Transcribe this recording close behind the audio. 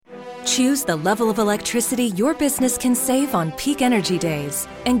Choose the level of electricity your business can save on peak energy days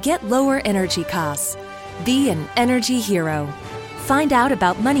and get lower energy costs. Be an energy hero. Find out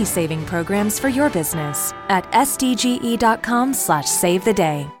about money-saving programs for your business at sdge.com/save the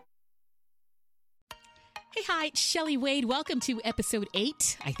day. Hey, hi, Shelley Wade. Welcome to episode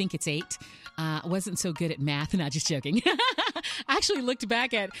 8. I think it's 8. I wasn't so good at math, not just joking. I actually looked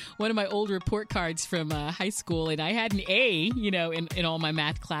back at one of my old report cards from high school, and I had an A, in all my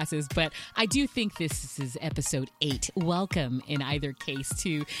math classes. But I do think this is episode 8. Welcome, in either case,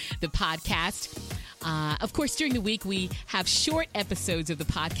 to the podcast. Of course, during the week, we have short episodes of the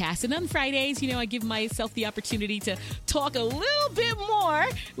podcast. And on Fridays, I give myself the opportunity to talk a little bit more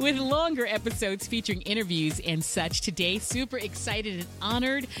with longer episodes featuring interviews and such. Today, super excited and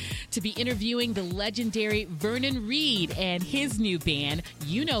honored to be interviewing the legendary Vernon Reid and his new band.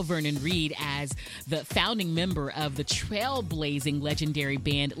 You know Vernon Reid as the founding member of the trailblazing legendary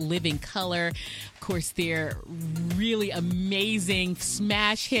band Living Colour. Of course, their really amazing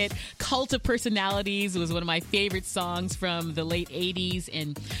smash hit Cult of Personalities was one of my favorite songs from the late 80s.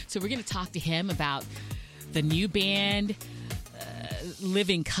 And so we're going to talk to him about the new band,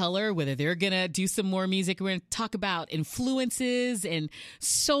 Living Colour, whether they're going to do some more music. We're going to talk about influences and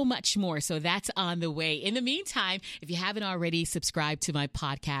so much more. So that's on the way. In the meantime, if you haven't already subscribed to my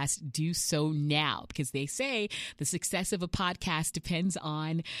podcast, do so now, because they say the success of a podcast depends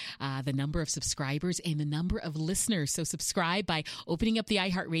on the number of subscribers and the number of listeners. So subscribe by opening up the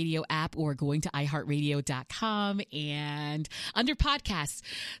iHeartRadio app or going to iHeartRadio.com, and under podcasts,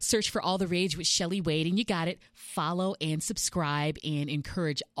 search for All the Rage with Shelley Wade, and you got it. Follow and subscribe, and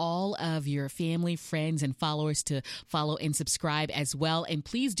encourage all of your family, friends, and followers to follow and subscribe as well. And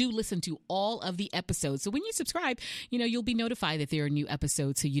please do listen to all of the episodes. So when you subscribe, you'll be notified that there are new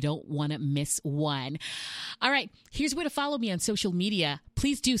episodes, so you don't want to miss one. All right, here's where to follow me on social media.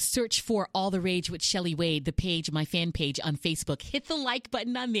 Please do search for All the Rage with Shelley Wade, the page, my fan page on Facebook. Hit the like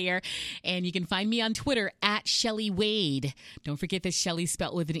button on there, and you can find me on Twitter at Shelley Wade. Don't forget that Shelley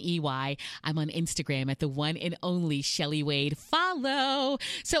spelled with an EY. I'm on Instagram at the one and only Shelley Wade. Follow.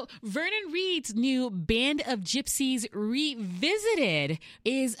 So Vernon Reid's new Band of Gypsys Revisited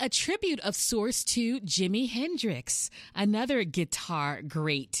is a tribute of sorts to Jimi Hendrix, another guitar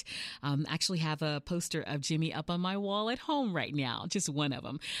great. Actually have a poster of Jimmy up on my wall at home right now, just one of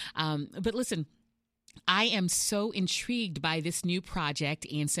them. But listen, I am so intrigued by this new project,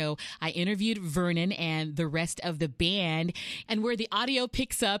 and so I interviewed Vernon and the rest of the band, and where the audio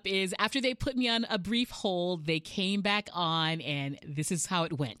picks up is after they put me on a brief hold, they came back on, and this is how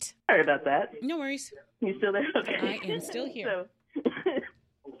it went. Sorry about that. No worries. You still there? Okay. I am still here.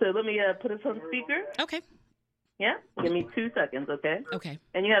 So let me put us on speaker. Okay. Yeah? Give me 2 seconds, okay? Okay.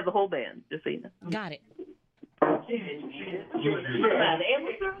 And you have the whole band, just so you know. Got it.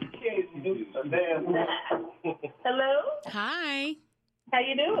 Hello? Hi. How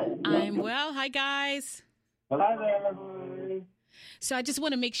you doing? I'm well. Hi, guys. Hi there. So I just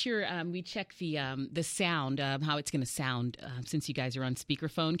want to make sure we check the sound, how it's going to sound since you guys are on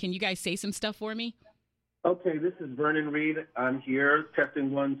speakerphone. Can you guys say some stuff for me? Okay, this is Vernon Reid. I'm here.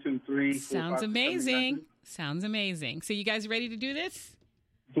 Testing 1, 2, 3. Sounds amazing. Sounds amazing. So you guys ready to do this?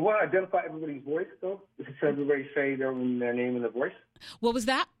 Do you want to identify everybody's voice, though? Does everybody say their name and their voice? What was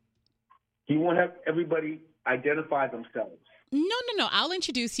that? Do you want to have everybody identify themselves? No. I'll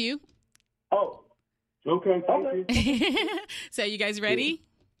introduce you. Oh, okay. So you guys ready?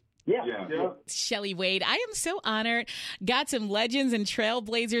 Yeah. Shelley Wade, I am so honored. Got some legends and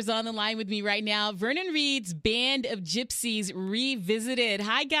trailblazers on the line with me right now. Vernon Reid's Band of Gypsys Revisited.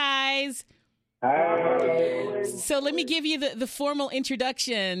 Hi, guys. Hi. So let me give you the formal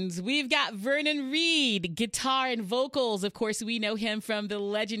introductions. We've got Vernon Reid, guitar and vocals. Of course, we know him from the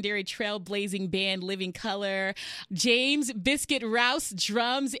legendary trailblazing band Living Colour. James Biscuit Rouse,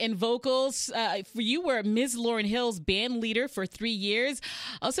 drums and vocals. You were Ms. Lauryn Hill's band leader for 3 years.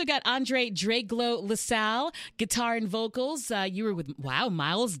 Also got Andre Draglow LaSalle, guitar and vocals. You were with,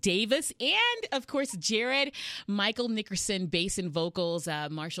 Miles Davis. And, of course, Jared Michael Nickerson, bass and vocals.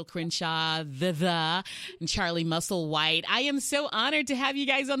 Marshall Crenshaw, and Charlie Musselwhite. I am so honored to have you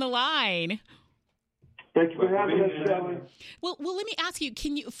guys on the line. Thank you for having us, Shelley. Well, let me ask you,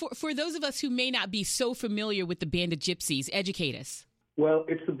 can you, for those of us who may not be so familiar with the Band of Gypsys, educate us. Well,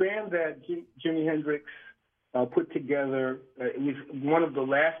 it's the band that Jimi Hendrix put together. It was one of the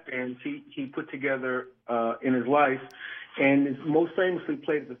last bands he put together in his life, and is most famously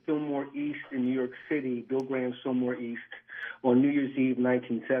played at the Fillmore East in New York City, Bill Graham's Fillmore East, on New Year's Eve,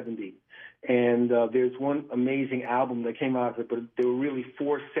 1970. And there's one amazing album that came out of it, but there were really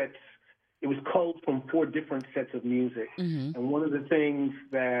 4 sets it was culled from 4 different sets of music. Mm-hmm. And one of the things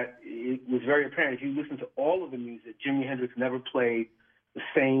that it was very apparent, if you listen to all of the music, Jimi Hendrix never played the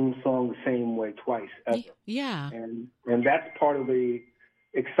same song the same way twice, ever. Yeah. And that's part of the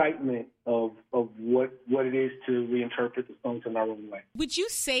excitement of what it is to reinterpret the songs in our own way. Would you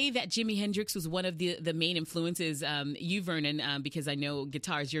say that Jimi Hendrix was one of the main influences, you, Vernon, because I know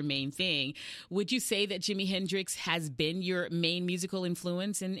guitar is your main thing. Would you say that Jimi Hendrix has been your main musical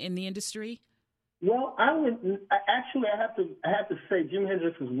influence in the industry? Well, I have to say Jimi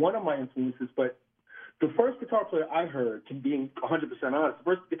Hendrix was one of my influences, but the first guitar player I heard, to being 100% honest, the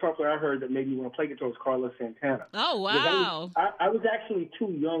first guitar player I heard that made me want to play guitar was Carlos Santana. Oh, wow. I was actually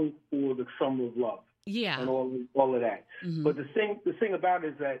too young for the Summer of Love. Yeah. And all of that. Mm-hmm. But the thing about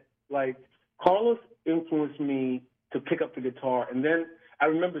it is that, like, Carlos influenced me to pick up the guitar, and then I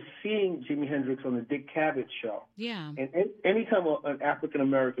remember seeing Jimi Hendrix on the Dick Cavett show. Yeah. And anytime an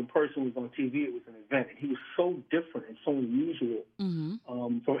African-American person was on TV, it was an event. And he was so different and so unusual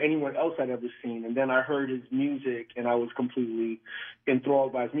from anyone else I'd ever seen. And then I heard his music, and I was completely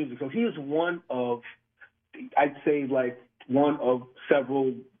enthralled by his music. So he is one of, I'd say, like, one of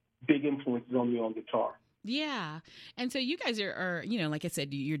several big influences on me on guitar. Yeah. And so you guys are like I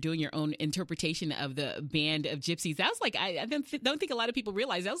said, you're doing your own interpretation of the Band of Gypsys. That was like, I don't think a lot of people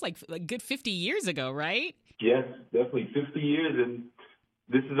realize that was like a good 50 years ago, right? Yes, definitely 50 years. And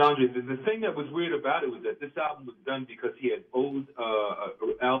this is Andre. The thing that was weird about it was that this album was done because he had owed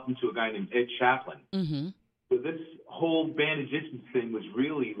an album to a guy named Ed Chaplin. Mm-hmm. So this whole Band of Gypsys thing was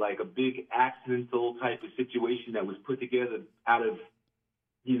really like a big accidental type of situation that was put together out of,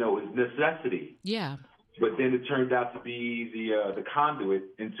 his necessity. Yeah. But then it turned out to be the conduit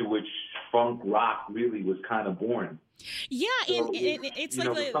into which funk rock really was kind of born. Yeah, so and it's like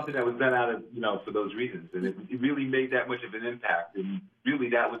was something that was done out of for those reasons, and it really made that much of an impact. And really,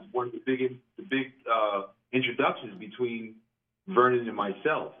 that was one of the big introductions between Vernon and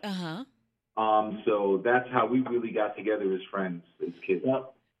myself. So that's how we really got together as friends, as kids.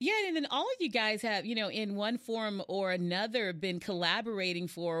 Yep. Yeah, and then all of you guys have, in one form or another, been collaborating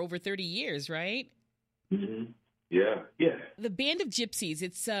for over 30 years, right? Mm-hmm. Yeah. The Band of Gypsys,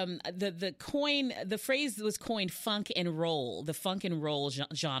 it's the phrase was coined funk and roll, the funk and roll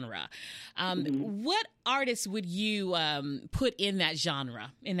genre. What artists would you put in that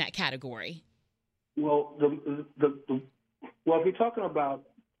genre, in that category? Well, if you're talking about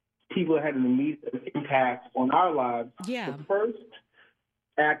people that had an immediate impact on our lives, yeah. The first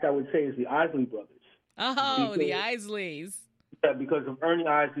act I would say is the Isley Brothers. Oh, the Isleys. Yeah, because of Ernie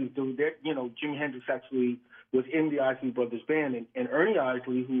Isley's, Jimi Hendrix actually was in the Isley Brothers band, and Ernie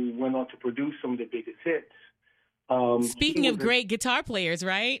Isley, who went on to produce some of the biggest hits. Speaking of great guitar players,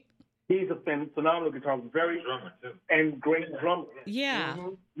 right? He's a phenomenal guitarist, very drummer too, and great drummer. Yeah.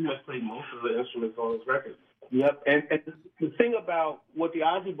 He has played most of the instruments on his records. Yep, and the thing about what the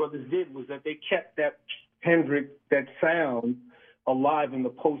Isley Brothers did was that they kept that sound alive in the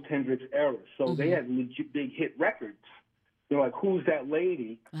post-Hendrix era. So they had legit big hit records. Like Who's That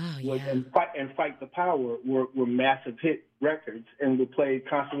Lady and Fight the Power were massive hit records and were played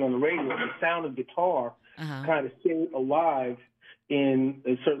constantly on the radio. The sound of guitar kind of stayed alive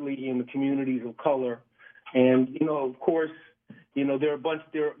certainly in the communities of color. And, of course, there are a bunch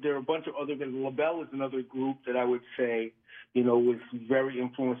of other guys. LaBelle is another group that I would say, was very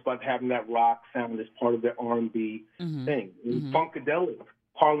influenced by having that rock sound as part of their R&B thing. Funkadelic,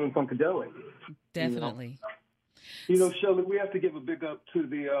 Harlem Funkadelic. Definitely. Shirley, we have to give a big up to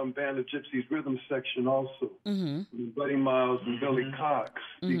the Band of Gypsys rhythm section also, Buddy Miles and Billy Cox,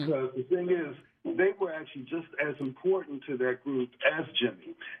 because the thing is, they were actually just as important to that group as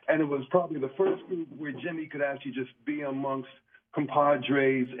Jimmy. And it was probably the first group where Jimmy could actually just be amongst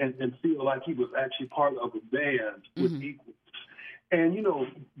compadres and feel like he was actually part of a band with equals. And,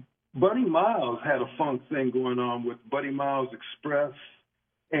 Buddy Miles had a funk thing going on with Buddy Miles Express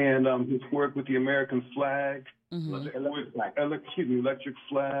and his work with the American Flag. Electric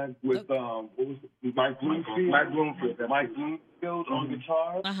Flag with Mike Bloomfield. Mike Bloomfield on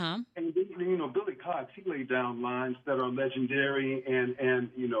guitar. And Billy Cox, he laid down lines that are legendary and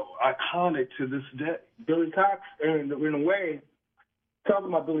iconic to this day. Billy Cox, in a way, talking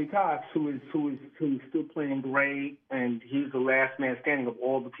about Billy Cox, who is still playing great, and he's the last man standing of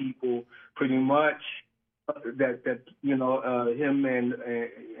all the people, pretty much. That him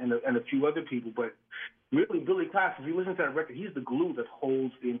and a few other people, but really Billy Cox, if you listen to that record, he's the glue that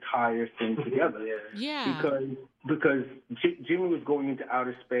holds the entire thing together. Yeah. Because Jimmy was going into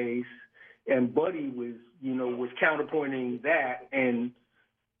outer space, and Buddy was counterpointing that, and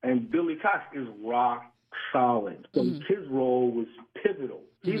Billy Cox is rock solid. So his role was pivotal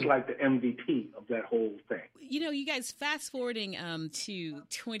He's like the MVP of that whole thing. You know, you guys, fast forwarding to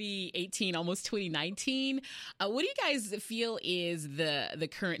 2018, almost 2019, what do you guys feel is the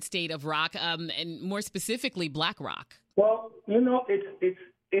current state of rock, and more specifically, Black rock? Well, you know,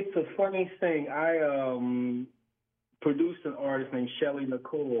 it's a funny thing. I produced an artist named Shelly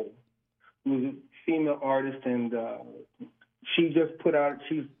Nicole, who's a female artist, and she's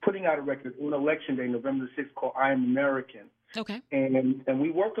putting out a record on Election Day, November the 6th, called I Am American. Okay. And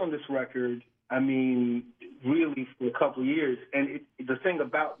we worked on this record, I mean, really for a couple of years. And the thing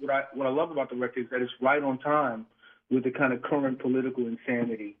about what I love about the record is that it's right on time with the kind of current political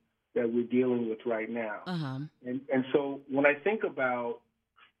insanity that we're dealing with right now. Uh-huh. And so when I think about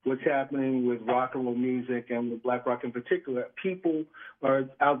what's happening with rock and roll music and with Black rock in particular, people are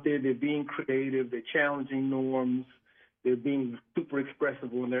out there, they're being creative, they're challenging norms, they're being super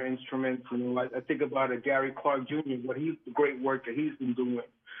expressive on their instruments. You know, I think about Gary Clark Jr., the great work that he's been doing,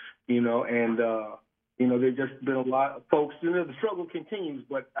 you know, and, you know, there's just been a lot of folks, you know, the struggle continues,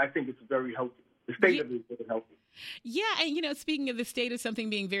 but I think it's very healthy. The state of it is very healthy. Yeah, and, you know, speaking of the state of something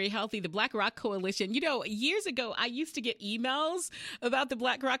being very healthy, the Black Rock Coalition, you know, years ago, I used to get emails about the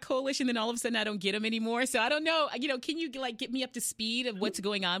Black Rock Coalition, and all of a sudden I don't get them anymore. So I don't know, you know, can you, like, get me up to speed of what's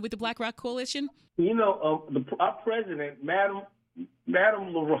going on with the Black Rock Coalition? You know, our president, Madam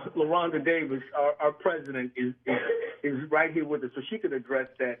LaRonda Davis, our president, is right here with us, so she could address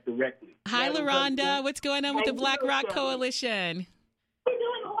that directly. Hi, LaRonda. What's going on with the Black Rock Coalition? We're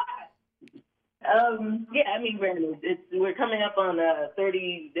doing a lot. Yeah, I mean, granted, we're coming up on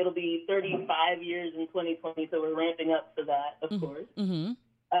 30. It'll be 35 years in 2020, so we're ramping up to that, of course. Mm-hmm.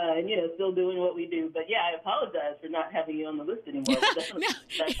 And, you know, still doing what we do. But, yeah, I apologize for not having you on the list anymore. No,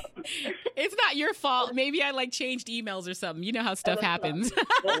 it's not your fault. Maybe I, like, changed emails or something. You know how stuff happens.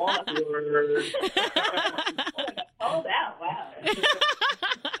 Called out, wow.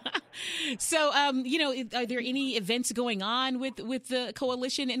 So, you know, are there any events going on with the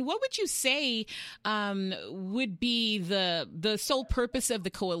coalition? And what would you say would be the sole purpose of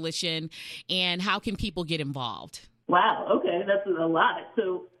the coalition, and how can people get involved? Wow, okay, that's a lot.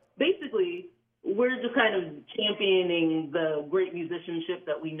 So basically, we're just kind of championing the great musicianship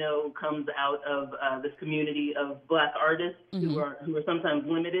that we know comes out of this community of Black artists who are sometimes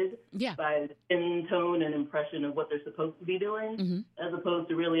limited by the skin tone and impression of what they're supposed to be doing, as opposed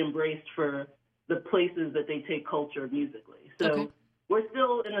to really embraced for the places that they take culture musically. So we're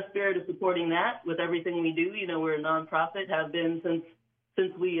still in the spirit of supporting that with everything we do. You know, we're a nonprofit, have been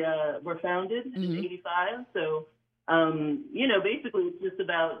since we were founded in '85. So. You know, basically it's just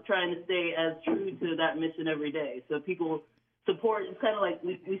about trying to stay as true to that mission every day. So people support, it's kind of like,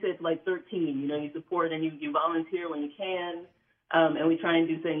 we say it's like 13, you know, you support and you volunteer when you can. And we try and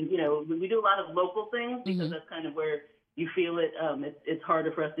do things, you know, we do a lot of local things because that's kind of where you feel it. It's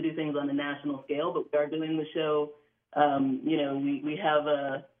harder for us to do things on a national scale, but we are doing the show. You know, we have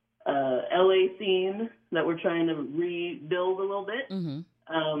a LA scene that we're trying to rebuild a little bit.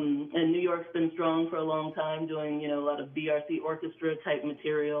 And New York's been strong for a long time, doing, you know, a lot of BRC orchestra type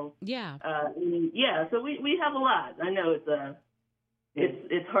material. Yeah. So we have a lot. I know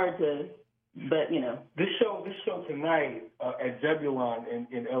it's hard to, but, you know. This show tonight at Zebulon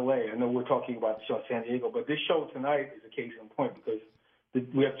in LA, I know we're talking about the show in San Diego, but this show tonight is a case in point because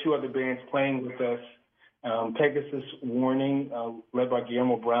we have two other bands playing with us. Pegasus Warning, led by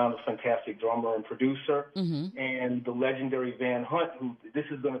Guillermo Brown, a fantastic drummer and producer, and the legendary Van Hunt, who this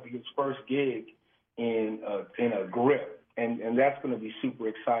is going to be his first gig in a grip, and that's going to be super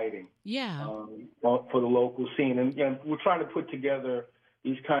exciting. Yeah. For the local scene, and we're trying to put together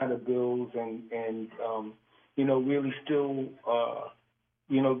these kind of bills and you know, really still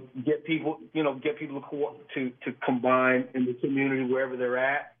you know, get people to combine in the community wherever they're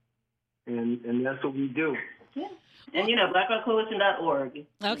at. And that's what we do. Yeah. And, you know, blackrockcoalition.org.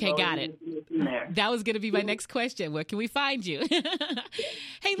 Okay, got it. That was going to be my next question. Where can we find you?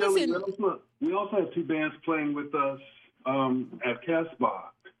 Hey, listen. We also have two bands playing with us at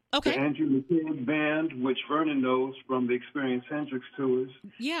Casbah. Okay. The Andrew McCabe Band, which Vernon knows from the Experience Hendrix tours.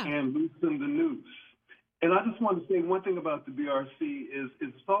 Yeah. And Loosen the Noose. And I just want to say one thing about the BRC is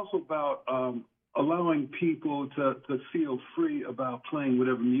it's also about allowing people to feel free about playing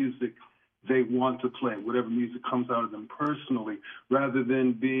whatever music they want to play, whatever music comes out of them personally, rather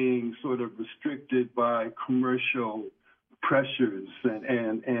than being sort of restricted by commercial pressures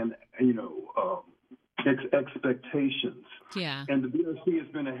and you know, expectations. Yeah. And the BRC has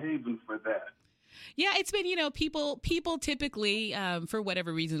been a haven for that. Yeah, it's been, people typically, for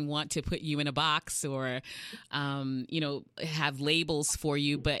whatever reason, want to put you in a box or, have labels for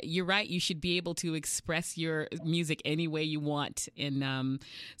you. But you're right. You should be able to express your music any way you want. And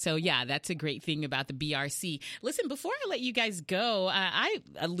so, yeah, that's a great thing about the BRC. Listen, before I let you guys go, I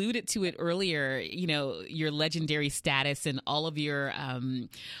alluded to it earlier, your legendary status and all of your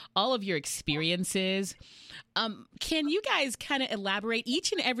experiences. Can you guys kind of elaborate,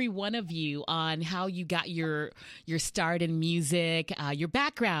 each and every one of you, on how you got your start in music, your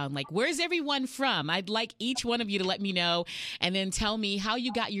background? Like, where's everyone from? I'd like each one of you to let me know, and then tell me how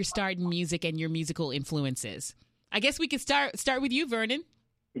you got your start in music and your musical influences. I guess we could start with you, Vernon.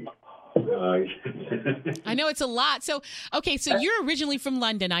 I know it's a lot. So, okay, so you're originally from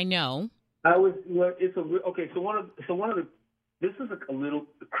London, I know. I was. Well, So one of the. This is a little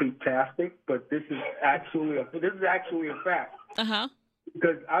creeptastic, but this is actually a fact. Uh-huh.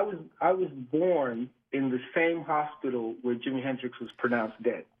 Because I was born in the same hospital where Jimi Hendrix was pronounced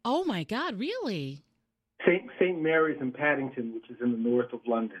dead. Oh my God! Really? St. Mary's in Paddington, which is in the north of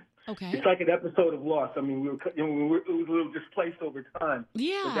London. Okay. It's like an it was a little displaced over time.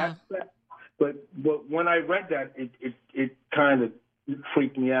 Yeah. But when I read that, it kind of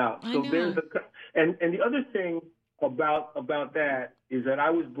freaked me out. So there's and the other thing about that is that I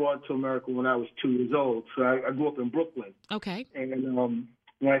was brought to America when I was 2 years old. So I grew up in Brooklyn. Okay. And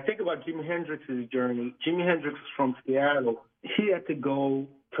when I think about Jimi Hendrix's journey, Jimi Hendrix is from Seattle. He had to go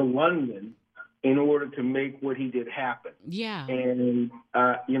to London in order to make what he did happen. Yeah. And,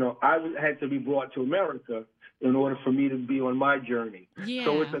 I had to be brought to America in order for me to be on my journey. Yeah.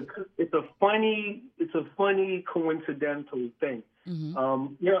 So it's a funny coincidental thing.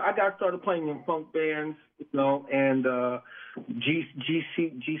 Mm-hmm. I got started playing in funk bands, and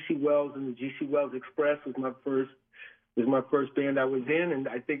G.C. Wells and the G.C. Wells Express was my first band I was in, and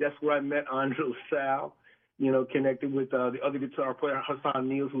I think that's where I met Andre LaSalle. Connected with the other guitar player Hassan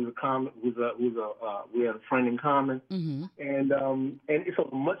Niels, we had a friend in common, mm-hmm. and it's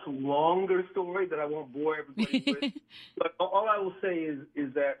a much longer story that I won't bore everybody with. But all I will say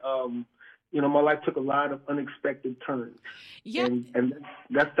is that my life took a lot of unexpected turns. Yeah. And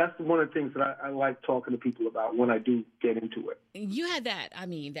that's one of the things that I like talking to people about when I do get into it. You had that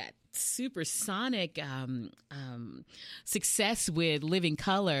supersonic success with Living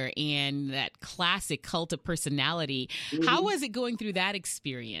Colour and that classic Cult of Personality. Mm-hmm. How was it going through that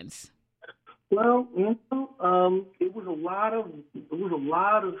experience? Well, it was a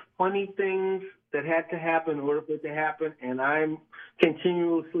lot of funny things that had to happen in order for it to happen, and I'm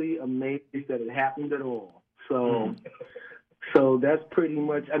continuously amazed that it happened at all. So that's pretty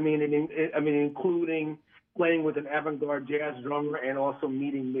much. Including playing with an avant-garde jazz drummer and also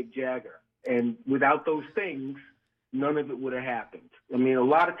meeting Mick Jagger. And without those things, none of it would have happened. A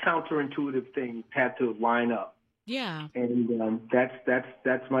lot of counterintuitive things had to line up. Yeah. And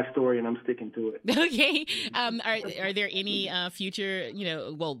that's my story, and I'm sticking to it. Okay. Are there any future,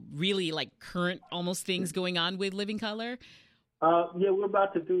 really like current almost things going on with Living Colour? We're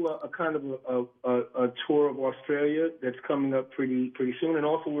about to do a kind of a tour of Australia that's coming up pretty soon, and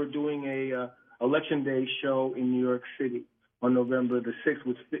also we're doing a Election Day show in New York City on November the 6th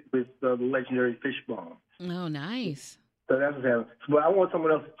with the legendary Fishbone. Oh, nice. So that's what's happening. But I want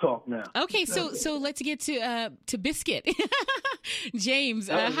someone else to talk now. Okay, so let's get to Biscuit. James,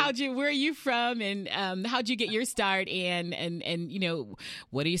 where are you from, and how'd you get your start, and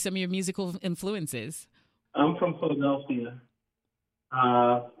what are some of your musical influences? I'm from Philadelphia.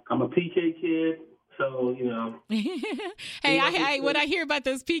 I'm a PK kid, so Hey, when I hear about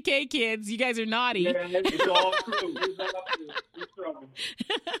those PK kids, you guys are naughty. Yeah, it's all true.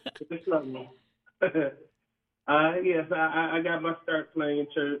 It's trouble. Yes, I got my start playing in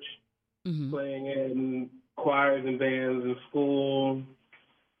church, mm-hmm. playing in choirs and bands in school.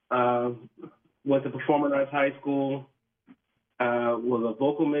 Went to Performing Arts High School. Was a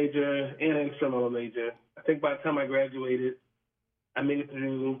vocal major and an instrumental major. I think by the time I graduated, I made it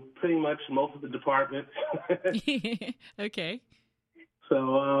through pretty much most of the departments. Okay. So,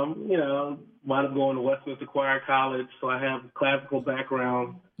 wound up going to Westminster Choir College, so I have a classical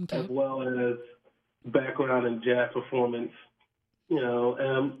background as well as background in jazz performance.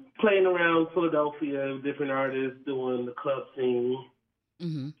 Playing around Philadelphia, different artists, doing the club scene.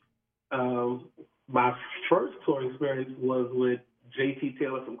 Mm-hmm. My first tour experience was with J.T.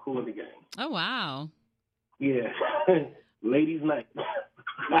 Taylor from Kool and the Gang. Oh, wow. Yeah. Ladies' Night.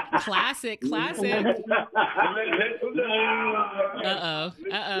 Classic. Let's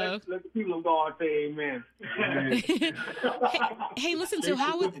people go and say amen. Hey, listen. So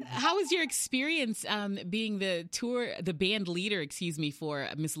how was your experience being the band leader? For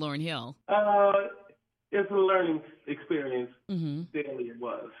Miss Lauryn Hill? It's a learning experience. Mm-hmm. Daily, it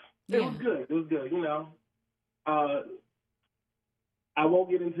was. It was good. It was good. You know, I won't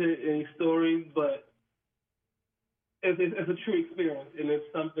get into any stories, but it's a true experience, and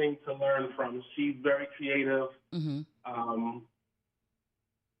it's something to learn from. She's very creative. Mm-hmm.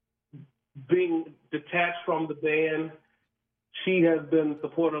 Being detached from the band, she has been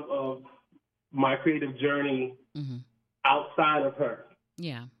supportive of my creative journey outside of her.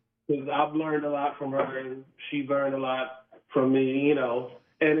 Yeah. Because I've learned a lot from her, and she's learned a lot from me, you know.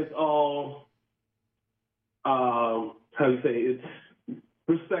 And it's all, it's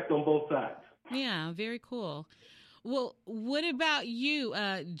respect on both sides. Yeah, very cool. Well, what about you,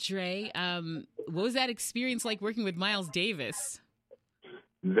 Dre? What was that experience like working with Miles Davis?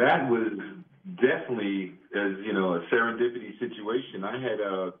 That was definitely, a serendipity situation.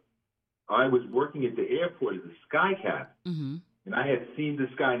 I was working at the airport as a skycat, and I had seen this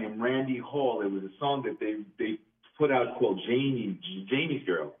guy named Randy Hall. It was a song that they put out called Jamie's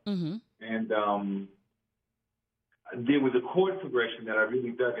Girl, and there was a chord progression that I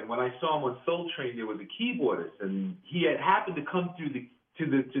really dug. And when I saw him on Soul Train, there was a keyboardist, and he had happened to come through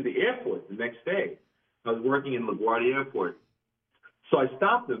to the airport the next day. I was working in LaGuardia Airport. So I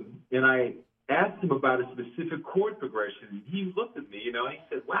stopped him, and I asked him about a specific chord progression. And he looked at me, and he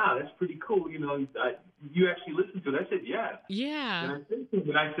said, "Wow, that's pretty cool. You actually listened to it?" I said, "Yeah." Yeah.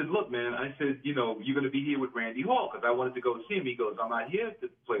 And I said, "Look, man," I said, "you're going to be here with Randy Hall," because I wanted to go see him. He goes, "I'm not here to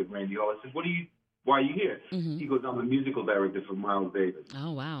play with Randy Hall." I said, "Why are you here?" He goes, "I'm the musical director for Miles Davis."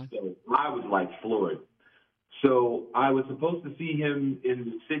 Oh, wow. So I was like floored. So I was supposed to see him in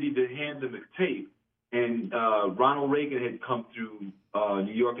the city to hand him a tape. And Ronald Reagan had come through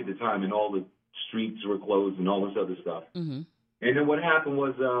New York at the time, and all the streets were closed and all this other stuff. And then what happened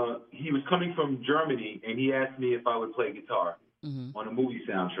was he was coming from Germany, and he asked me if I would play guitar on a movie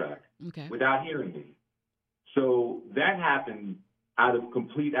soundtrack without hearing me. So that happened out of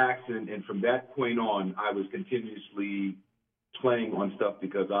complete accident, and from that point on, I was continuously playing on stuff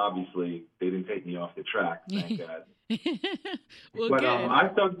because obviously they didn't take me off the track, thank God. But I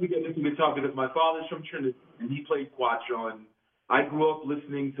started to get into guitar because my father's from Trinidad, and he played cuatro, and I grew up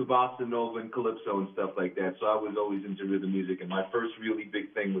listening to bossa nova and calypso and stuff like that, so I was always into rhythm music, and my first really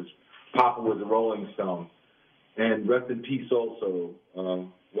big thing was Papa was a Rolling Stone, and rest in peace also,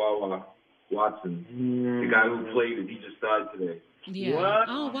 Wawa Watson, the guy who played it, he just died today. Yeah. What?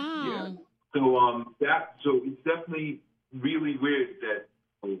 Oh, wow. Yeah. So it's definitely really weird that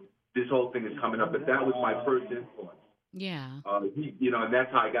this whole thing is coming up, but that was my first influence. Yeah. And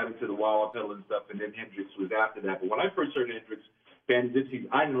that's how I got into the wah-wah pedal and stuff, and then Hendrix was after that. But when I first heard Hendrix, Band of Gypsys,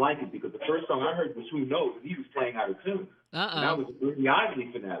 I didn't like it because the first song I heard was Who Knows, and he was playing out of tune. And I was a Bernie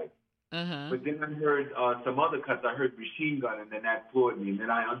Isley fanatic. But then I heard some other cuts. I heard Machine Gun, and then that floored me. And then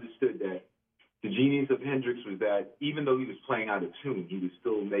I understood that the genius of Hendrix was that even though he was playing out of tune, he was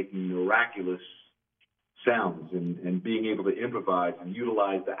still making miraculous sounds and being able to improvise and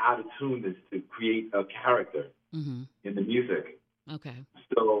utilize the out of tuneness to create a character in the music. Okay.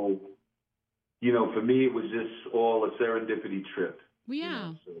 So, for me, it was just all a serendipity trip.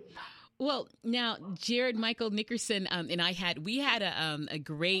 Yeah. Well, now, Jared Michael Nickerson and I had a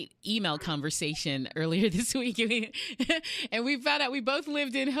great email conversation earlier this week, and we found out we both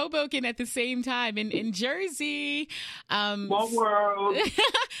lived in Hoboken at the same time in Jersey. Small world.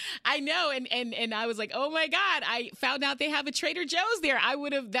 I know, and I was like, oh my God! I found out they have a Trader Joe's there.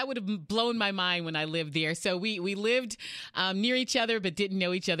 That would have blown my mind when I lived there. So we lived near each other, but didn't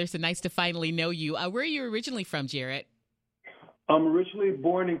know each other. So nice to finally know you. Where are you originally from, Jared? I'm originally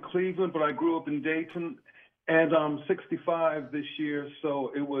born in Cleveland, but I grew up in Dayton, and I'm 65 this year.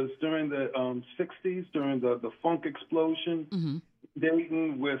 So it was during the 60s, during the funk explosion.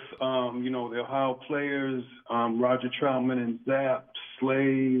 Dayton with, the Ohio Players, Roger Troutman and Zapp,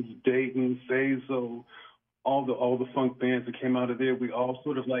 Slave, Dayton, Fazo, all the funk bands that came out of there. We all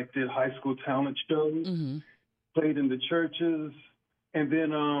sort of did high school talent shows, played in the churches, and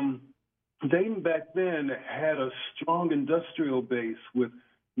then Dayton back then had a strong industrial base with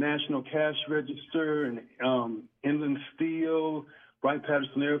National Cash Register and Inland Steel,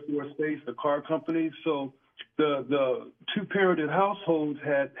 Wright-Patterson Air Force Base, the car companies. So the two-parented households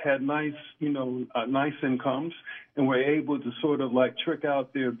had nice, nice incomes, and were able to sort of trick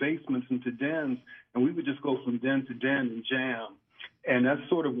out their basements into dens, and we would just go from den and jam. And that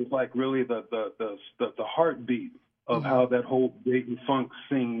sort of was really the heartbeat of how that whole Dayton funk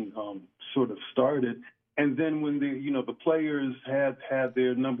scene sort of started. And then when the players had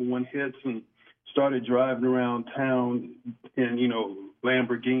their number one hits and started driving around town in,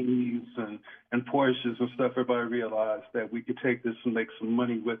 Lamborghinis and Porsches and stuff, everybody realized that we could take this and make some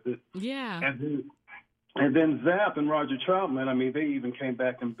money with it. Yeah. And then Zapp and Roger Troutman, I mean, they even came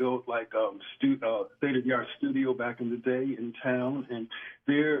back and built like state-of-the-art studio back in the day in town. And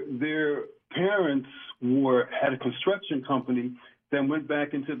their parents had a construction company that went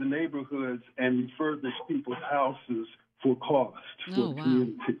back into the neighborhoods and refurbished people's houses for cost. Oh, wow.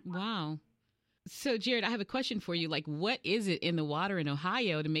 Wow. So, Jared, I have a question for you. Like, what is it in the water in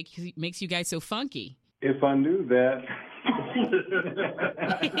Ohio to makes you guys so funky? If I knew that.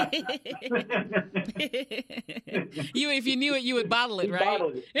 If you knew it, you would bottle it, right?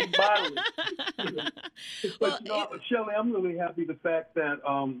 Bottle it. But, Shelley, I'm really happy the fact that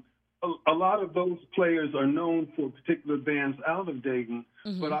a lot of those players are known for particular bands out of Dayton,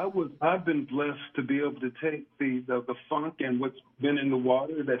 but I've been blessed to be able to take the funk and what's been in the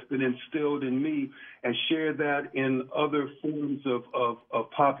water that's been instilled in me and share that in other forms of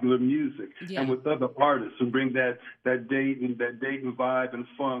popular music and with other artists and bring that Dayton vibe and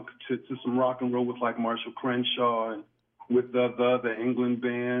funk to some rock and roll with like Marshall Crenshaw and with the England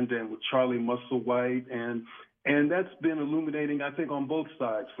Band and with Charlie Musselwhite and that's been illuminating, I think, on both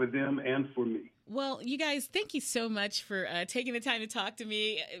sides, for them and for me. Well, you guys, thank you so much for taking the time to talk to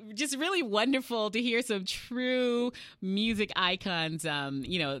me. Just really wonderful to hear some true music icons,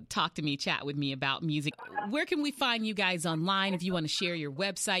 talk to me, chat with me about music. Where can we find you guys online if you want to share your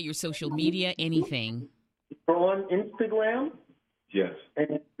website, your social media, anything? We're on Instagram. Yes.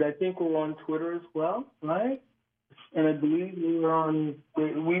 And I think we're on Twitter as well, right? And I believe we're on.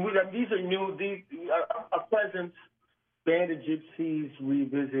 These are new. Our presence, Band of Gypsies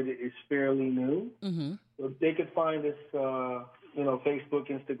Revisited, is fairly new. Mm-hmm. So they could find us, Facebook,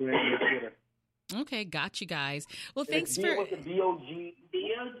 Instagram, and Twitter. Okay, got you guys. Well, thanks for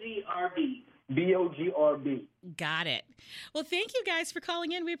BOGRB. Got it. Well, thank you guys for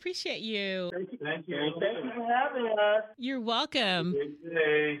calling in. We appreciate you. Thank you. Thank you for having us. You're welcome.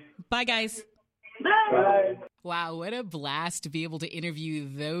 Bye, guys. Bye. Wow, what a blast to be able to interview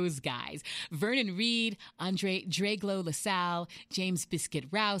those guys. Vernon Reid, Andre Draglo LaSalle, James Biscuit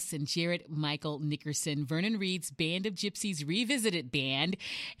Rouse, and Jared Michael Nickerson. Vernon Reid's Band of Gypsies Revisited Band.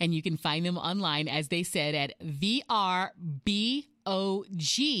 And you can find them online, as they said, at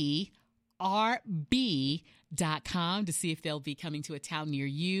VRBOGRB.com to see if they'll be coming to a town near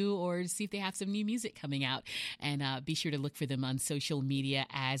you or to see if they have some new music coming out. And be sure to look for them on social media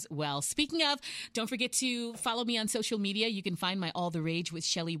as well. Speaking of, don't forget to follow me on social media. You can find my All the Rage with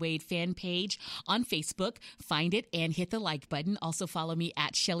Shelley Wade fan page on Facebook. Find it and hit the like button. Also follow me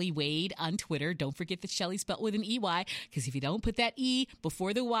at Shelley Wade on Twitter. Don't forget that Shelley spelled with an EY, because if you don't put that E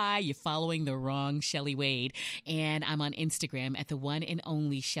before the Y, you're following the wrong Shelley Wade. And I'm on Instagram at the one and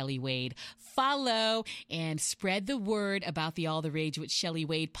only Shelley Wade. Follow and spread the word about the All the Rage with Shelley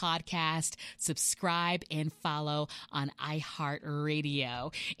Wade podcast. Subscribe and follow on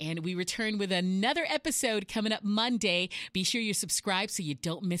iHeartRadio. And we return with another episode coming up Monday. Be sure you're subscribed so you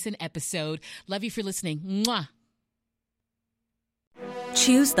don't miss an episode. Love you for listening. Mwah.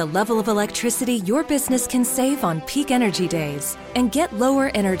 Choose the level of electricity your business can save on peak energy days and get lower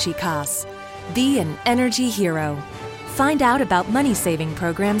energy costs. Be an energy hero. Find out about money-saving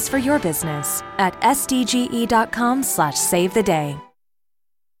programs for your business at sdge.com/savetheday.